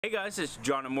Hey guys, it's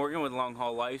John and Morgan with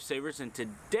Longhaul Lifesavers, and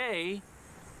today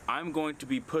I'm going to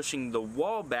be pushing the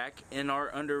wall back in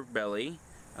our underbelly,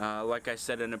 like I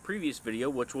said in a previous video,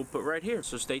 which we'll put right here,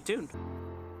 so stay tuned.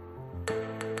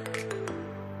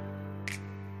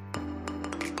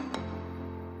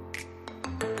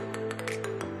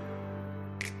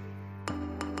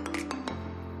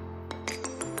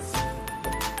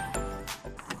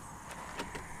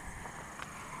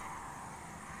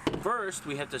 First,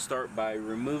 we have to start by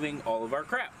removing all of our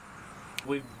crap.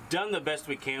 We've done the best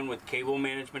we can with cable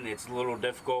management. It's a little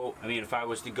difficult. I mean, if I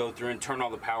was to go through and turn all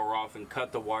the power off and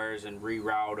cut the wires and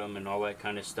reroute them and all that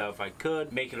kind of stuff, I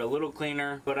could make it a little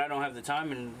cleaner, but I don't have the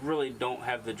time and really don't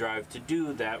have the drive to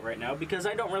do that right now because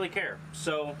I don't really care.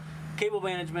 So cable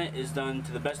management is done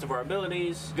to the best of our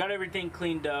abilities, got everything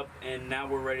cleaned up, and now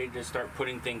we're ready to start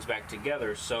putting things back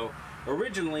together. So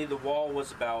originally the wall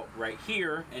was about right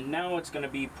here, and now it's going to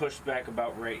be pushed back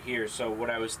about right here. So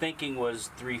what I was thinking was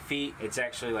 3 feet, it's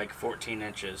actually like 14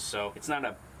 inches. So it's not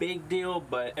a big deal,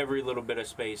 but every little bit of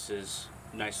space is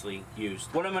nicely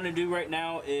used. What I'm going to do right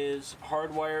now is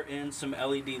hardwire in some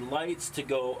LED lights to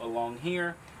go along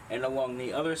here and along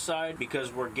the other side,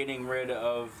 because we're getting rid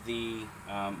of the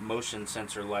motion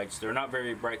sensor lights. They're not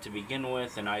very bright to begin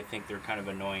with, and I think they're kind of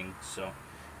annoying, so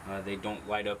they don't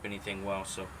light up anything well.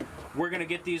 So we're gonna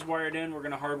get these wired in. We're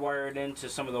gonna hardwire it into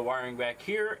some of the wiring back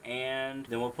here, and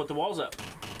then we'll put the walls up.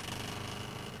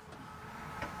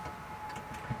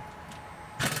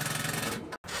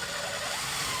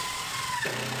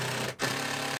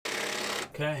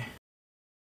 Okay.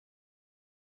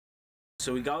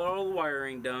 So we got all the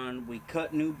wiring done, we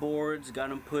cut new boards, got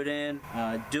them put in.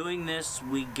 Doing this,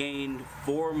 we gained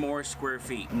 4 more square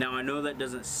feet. Now I know that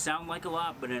doesn't sound like a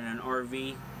lot, but in an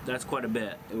RV, that's quite a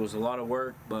bit. It was a lot of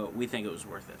work, but we think it was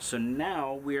worth it. So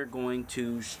now we are going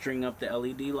to string up the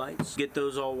LED lights, get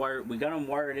those all wired. We got them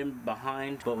wired in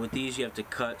behind, but with these you have to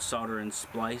cut, solder, and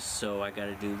splice, so I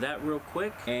gotta do that real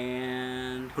quick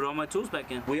and put all my tools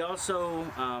back in. We also,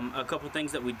 a couple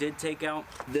things that we did take out.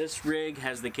 This rig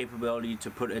has the capability to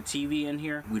put a TV in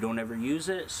here. We don't ever use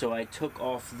it, so I took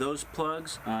off those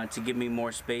plugs to give me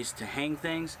more space to hang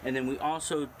things. And then we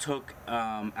also took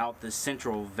out the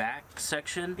central vac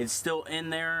section. It's still in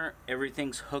there,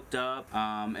 everything's hooked up,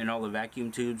 and all the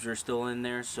vacuum tubes are still in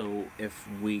there, so if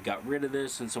we got rid of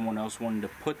this and someone else wanted to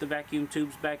put the vacuum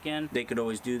tubes back in, they could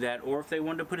always do that, or if they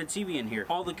wanted to put a TV in here.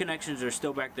 All the connections are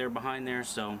still back there behind there,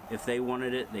 so if they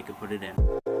wanted it, they could put it in.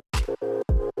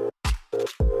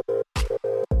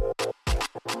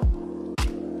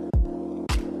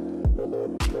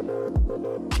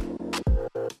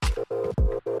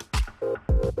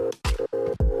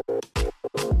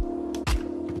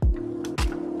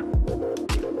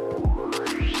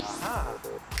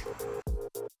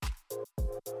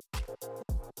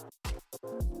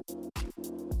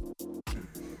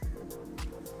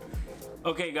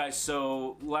 Okay guys,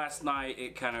 so last night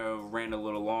it kind of ran a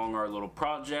little long, our little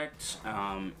project,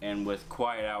 and with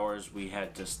quiet hours we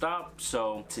had to stop.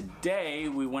 So today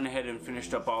we went ahead and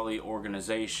finished up all the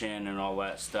organization and all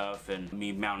that stuff, and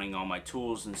me mounting all my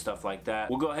tools and stuff like that.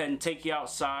 We'll go ahead and take you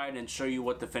outside and show you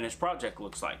what the finished project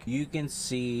looks like. You can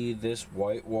see this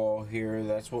white wall here,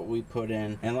 that's what we put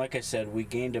in, and like I said, we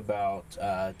gained about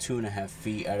 2.5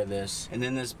 feet out of this. And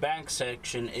then this back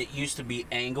section, it used to be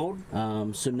angled,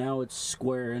 so now it's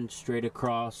square and straight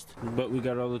across, but we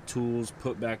got all the tools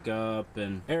put back up,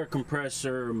 and air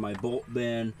compressor, my bolt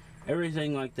bin,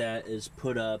 everything like that is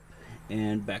put up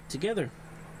and back together.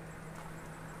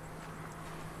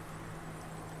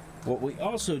 What we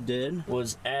also did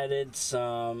was added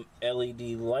some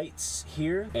LED lights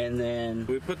here, and then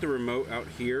we put the remote out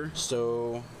here,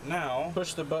 so now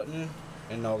push the button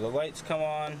and all the lights come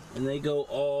on, and they go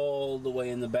all the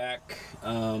way in the back,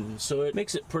 so it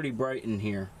makes it pretty bright in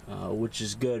here, which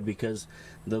is good because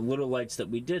the little lights that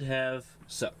we did have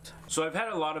sucked. So I've had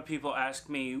a lot of people ask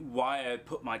me why I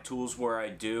put my tools where I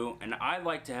do, and I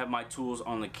like to have my tools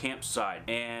on the campsite,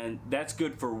 and that's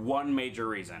good for one major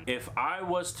reason. If I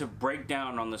was to break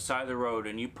down on the side of the road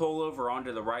and you pull over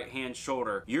onto the right hand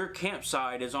shoulder, your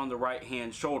campsite is on the right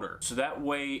hand shoulder, so that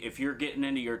way if you're getting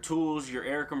into your tools, your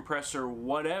air compressor,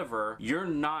 whatever, you're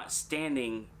not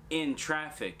standing in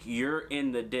traffic, you're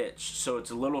in the ditch, so it's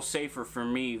a little safer for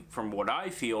me from what I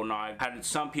feel. Now I've had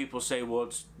some people say, well,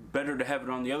 it's better to have it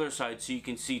on the other side so you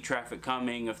can see traffic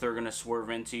coming if they're gonna swerve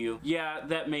into you. Yeah,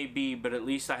 that may be, but at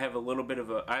least I have a little bit of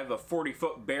a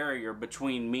 40-foot barrier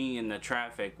between me and the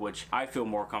traffic, which I feel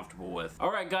more comfortable with.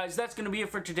 Alright guys, that's gonna be it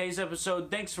for today's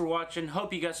episode. Thanks for watching.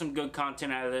 Hope you got some good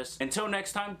content out of this. Until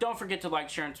next time, don't forget to like,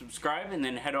 share, and subscribe, and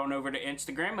then head on over to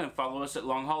Instagram and follow us at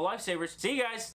Longhaul Lifesavers. See you guys!